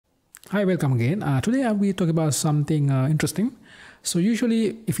Hi, welcome again. Today I'll be talking about something interesting. So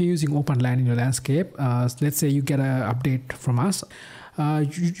usually if you're using OpenLand in your landscape, let's say you get an update from us.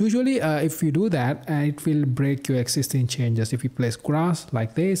 Usually if you do that, it will break your existing changes. If you place grass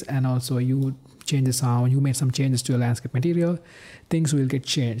like this and also you change the sound, you made some changes to your landscape material, things will get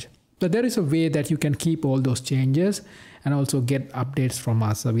changed. But there is a way that you can keep all those changes and also get updates from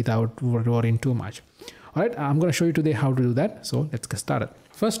us without worrying too much. All right, I'm going to show you today how to do that. So let's get started.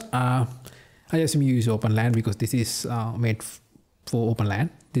 First, I assume you use OpenLand because this is made for OpenLand,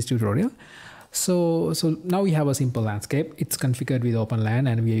 this tutorial. So now we have a simple landscape. It's configured with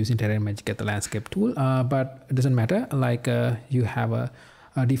OpenLand and we are using Terrain Magic at the landscape tool. But it doesn't matter, like you have a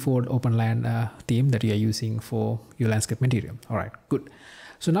default OpenLand theme that you are using for your landscape material. All right, good.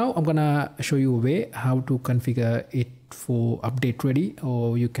 So now I'm gonna show you a way how to configure it for update ready,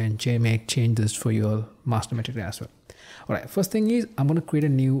 or you can make changes for your master material as well. All right, first thing is I'm gonna create a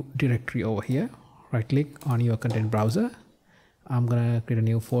new directory over here. Right click on your content browser. I'm gonna create a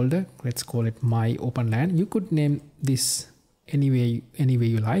new folder. Let's call it my OpenLand. You could name this any way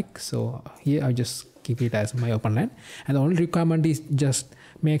you like. So here I just keep it as my OpenLand, and the only requirement is just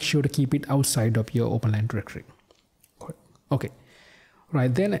make sure to keep it outside of your OpenLand directory. Okay.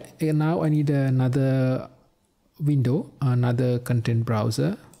 Right, then now I need another window, another content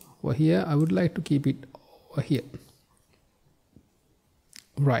browser over here. I would like to keep it over here.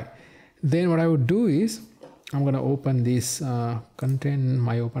 Right, then what I would do is I'm going to open this content,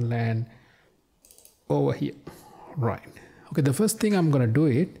 my OpenLand over here. Right, okay, the first thing I'm going to do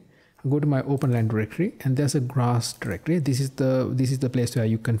it, go to my OpenLand directory, and there's a grass directory. This is the place where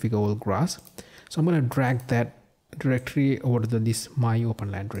you configure all grass. So I'm going to drag that directory over to this my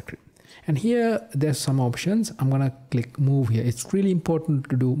OpenLand directory, and here there's some options. I'm gonna click move here. It's really important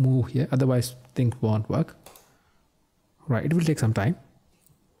to do move here, otherwise things won't work. Right, it will take some time.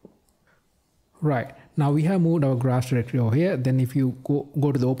 Right, now we have moved our grass directory over here. Then if you go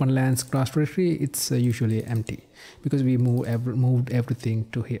to the OpenLand's grass directory, it's usually empty because we moved everything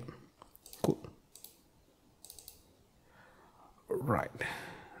to here. Cool. Right.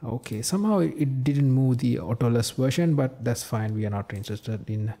 Okay, somehow it didn't move the autoless version, but that's fine. We are not interested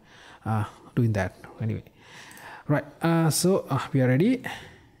in doing that anyway. Right, so we are ready.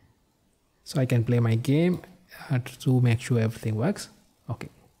 So I can play my game to make sure everything works. Okay,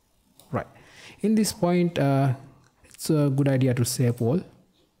 right. In this point, it's a good idea to save all.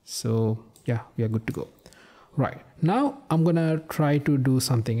 So yeah, we are good to go. Right, now I'm gonna try to do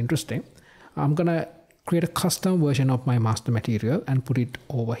something interesting. I'm gonna create a custom version of my master material and put it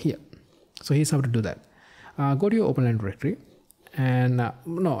over here. So here's how to do that. Go to your OpenLand directory, and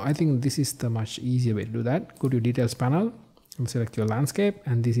no, I think this is the much easier way to do that. Go to your details panel and select your landscape,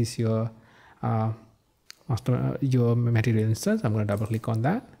 and this is your your material instance. I'm going to double click on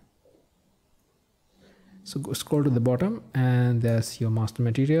that. So go scroll to the bottom, and there's your master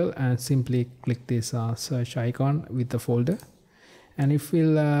material, and simply click this search icon with the folder, and it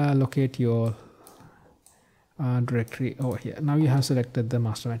will locate your directory over here. Now you have selected the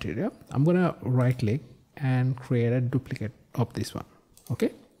master material. I'm gonna right click and create a duplicate of this one.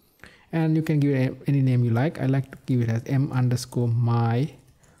 Okay, and you can give it any name you like. I like to give it as m_my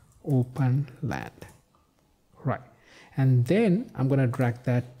OpenLand. Right, and then I'm gonna drag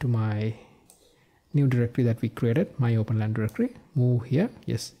that to my new directory that we created, my OpenLand directory. Move here.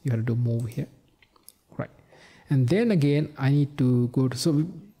 Yes, you have to do move here. Right, and then again I need to go to, so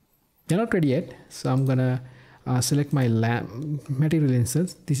they're not ready yet, so I'm gonna select my material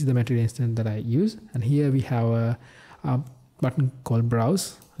instance. This is the material instance that I use, and here we have a button called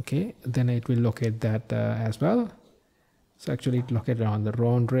browse. Okay, then it will locate that as well. So actually it located on the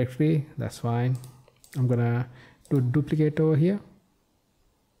wrong directory. That's fine. I'm gonna do a duplicate over here.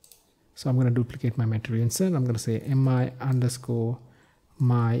 So I'm gonna duplicate my material instance. I'm gonna say mi_my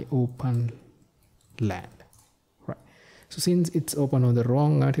OpenLand. So since it's open on the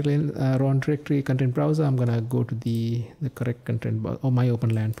wrong material, wrong directory content browser, I'm gonna go to the correct content or my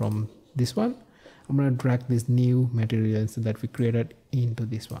OpenLand from this one. I'm gonna drag this new materials that we created into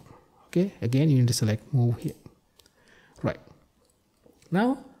this one. Okay, again you need to select move here. Right,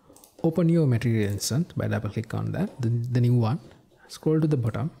 now open your material instance by double click on that, the new one. Scroll to the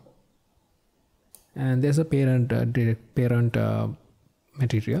bottom, and there's a parent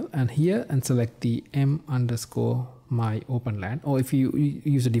material, and here and select the m_my OpenLand, or if you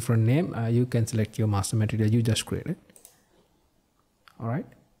use a different name, you can select your master material you just created. All right,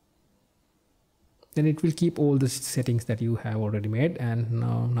 then it will keep all the settings that you have already made, and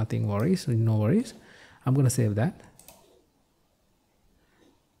no worries. I'm gonna save that.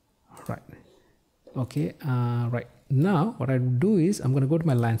 Right, okay, right, Now what I do is I'm going to go to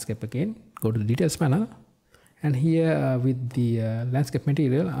my landscape again, go to the details panel, and here with the landscape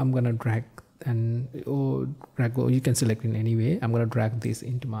material, I'm going to drag and you can select in any way. I'm going to drag this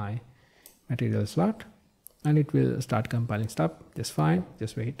into my material slot, and it will start compiling stuff just fine.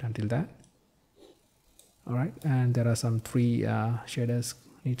 Just wait until that. All right, and there are some 3 shaders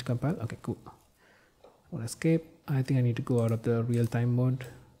need to compile. Okay, cool. I'll escape. I think I need to go out of the real-time mode.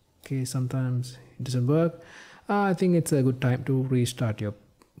 Okay, sometimes it doesn't work. I think it's a good time to restart your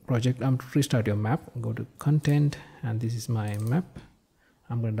project. Restart your map. Go to content, and this is my map.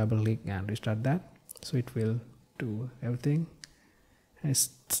 I'm going to double click and restart that, so it will do everything. I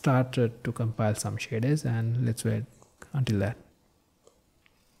started to compile some shaders, and let's wait until that.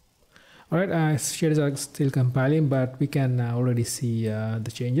 All right, shaders are still compiling, but we can already see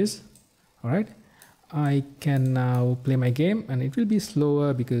the changes. All right, I can now play my game, and it will be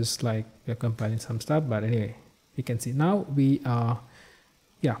slower because like we're compiling some stuff, but anyway, we can see now we are,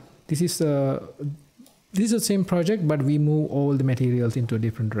 yeah, this is the same project, but we move all the materials into a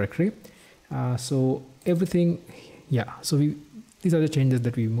different directory. So everything, yeah, so these are the changes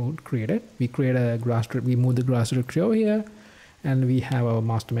that we created. We create a grass, we move the grass directory over here, and we have our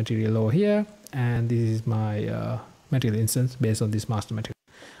master material over here, and this is my material instance based on this master material.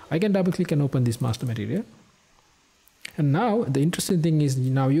 I can double click and open this master material, and now the interesting thing is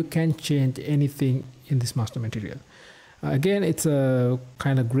now you can change anything in this master material. Again, it's a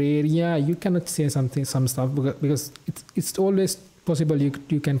kind of gray area. You cannot say some stuff because it's always possible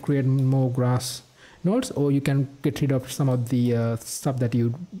you can create more grass nodes, or you can get rid of some of the stuff that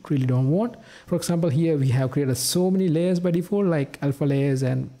you really don't want. For example, here we have created so many layers by default, like alpha layers,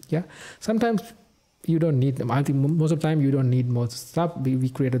 and yeah, sometimes you don't need them. I think most of the time you don't need more stuff. We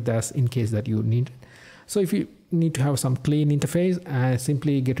created this in case that you need it. So if you need to have some clean interface,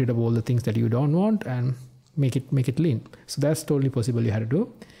 simply get rid of all the things that you don't want and make it lean. So that's totally possible. You had to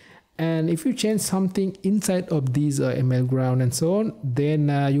do. And if you change something inside of these ML ground and so on, then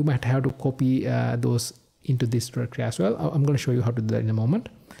you might have to copy those into this directory as well. I'm going to show you how to do that in a moment.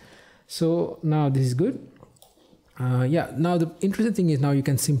 So now this is good. Yeah, now the interesting thing is now you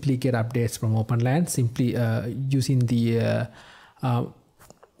can simply get updates from OpenLand simply using the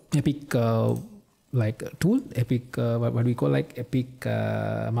Epic like tool, Epic what do we call, like Epic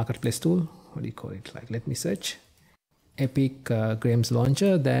marketplace tool. What do you call it? Like, let me search Epic Games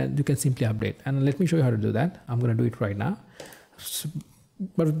Launcher. Then you can simply update, and let me show you how to do that. I'm going to do it right now. So,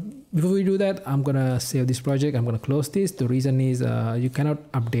 but before we do that, I'm going to save this project. I'm going to close this. The reason is you cannot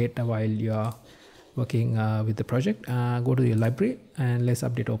update while you're working with the project. Go to your library and let's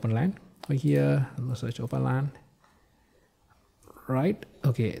update OpenLand. Here, I'm going to search OpenLand. Right.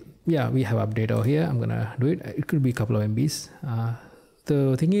 Okay. Yeah, we have update over here. I'm going to do it. It could be a couple of MBs.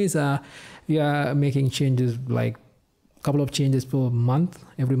 The thing is, we are making changes, like a couple of changes per month.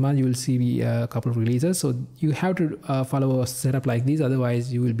 Every month you will see a couple of releases. So you have to follow a setup like this,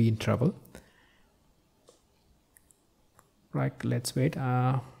 otherwise you will be in trouble. Right, let's wait.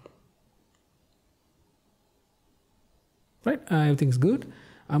 Right, everything's good.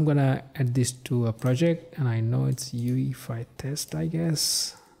 I'm gonna add this to a project, and I know it's UI5 test, I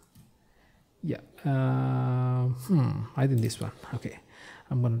guess. Yeah, I think this one. Okay,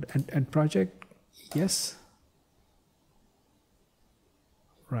 I'm gonna add project. Yes.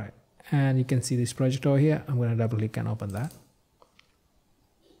 Right, and you can see this project over here. I'm gonna double click and open that.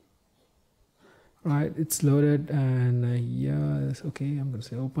 Right, it's loaded, and yeah, that's okay. I'm gonna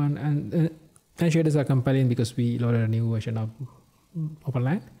say open, and shaders are compiling because we loaded a new version of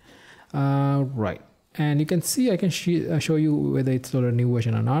OpenLand. Right, and you can see I can show you whether it's loaded a new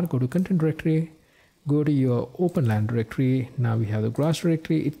version or not. Go to content directory, go to your OpenLand directory. Now we have the grass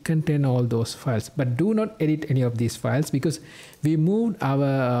directory. It contains all those files, but do not edit any of these files because we moved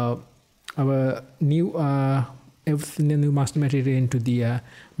our new everything, the new master material into the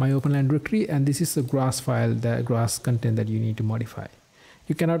my OpenLand directory, and this is the grass file, the grass content that you need to modify.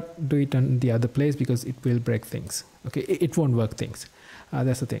 You cannot do it on the other place because it will break things. Okay, it won't work things.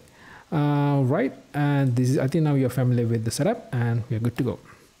 That's the thing. Right, and this is, I think now you're familiar with the setup and we're good to go.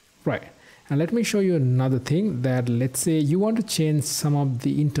 Right, and let me show you another thing, that let's say you want to change some of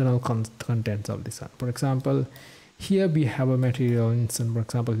the internal contents of this one. For example, here we have a material instance. For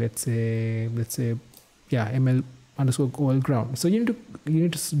example, let's say yeah, ML_oil ground. So you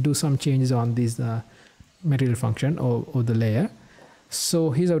need to do some changes on this material function or the layer. So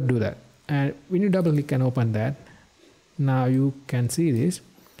here's how to do that. And when you double click and open that, now you can see this.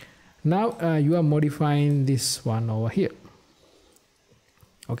 Now you are modifying this one over here.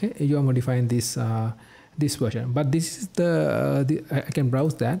 Okay, you are modifying this this version, but this is the I can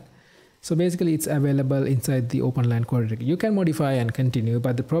browse that, So basically it's available inside the OpenLand core directory. You can modify and continue,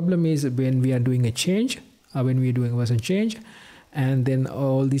 but the problem is when we are doing a change, when we are doing a version change, and then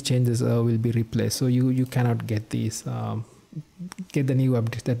all these changes will be replaced. So you cannot get these, get the new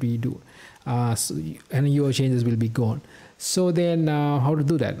updates that we do. And your changes will be gone. So then how to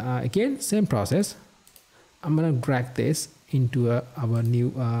do that? Again, same process. I'm going to drag this into our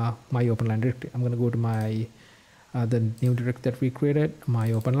new my OpenLand directory. I'm going to go to my the new directory that we created, my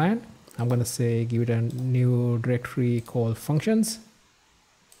OpenLand. I'm going to say give it a new directory called functions.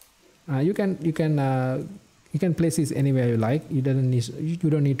 You can place this anywhere you like. You don't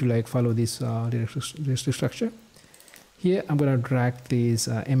need to like follow this directory structure. Here I'm going to drag this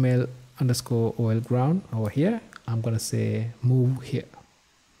ml_ol ground over here. I'm going to say move here.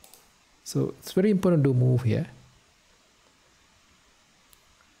 So it's very important to move here.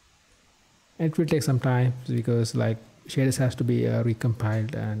 It will take some time because like shaders has to be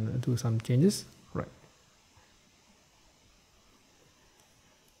recompiled and do some changes. Right.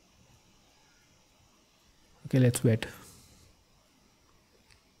 Okay, let's wait.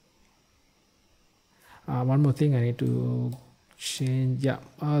 One more thing I need to change. Yeah,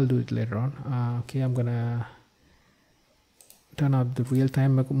 I'll do it later on. Okay, I'm gonna turn up the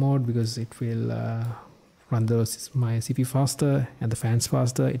real-time mode because it will run my CPU faster and the fans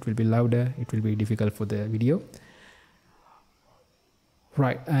faster. It will be louder. It will be difficult for the video.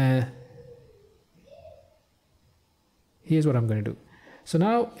 Right. Here's what I'm going to do. So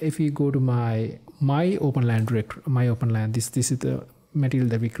now if you go to my OpenLand directory, my OpenLand, this is the material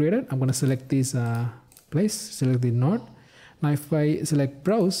that we created. I'm going to select this place, select the node. Now if I select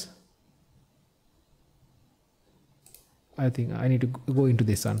browse, I think I need to go into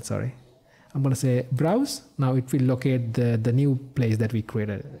this one. Sorry, I'm going to say browse. Now it will locate the new place that we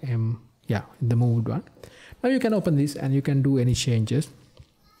created. Yeah, the moved one. Now you can open this and you can do any changes,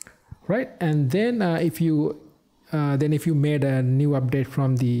 right? And then if you made a new update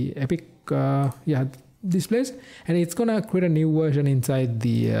from the Epic, this place, and it's gonna create a new version inside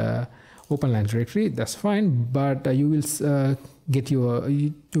the OpenLand directory. That's fine, but you will so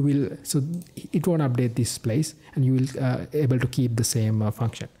it won't update this place, and you will able to keep the same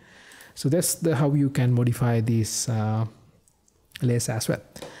function. So that's how you can modify these layers as well.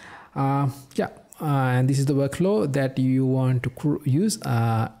 And this is the workflow that you want to use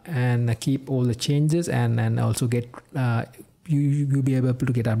and keep all the changes and also get you'll be able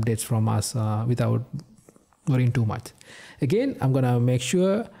to get updates from us without worrying too much. Again, I'm gonna make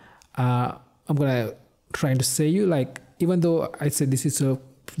sure I'm gonna try to say you, like, even though I said this is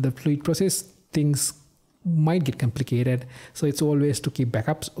the fluid process, things might get complicated, so it's always to keep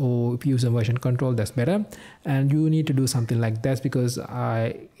backups, or if you use a version control, that's better. And you need to do something like that because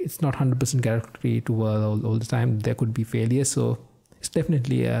it's not 100% guaranteed to work all the time. There could be failures, so it's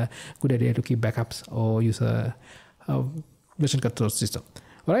definitely a good idea to keep backups or use a version control system.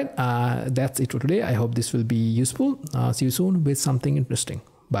 All right, that's it for today. I hope this will be useful. See you soon with something interesting.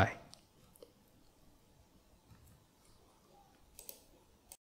 Bye.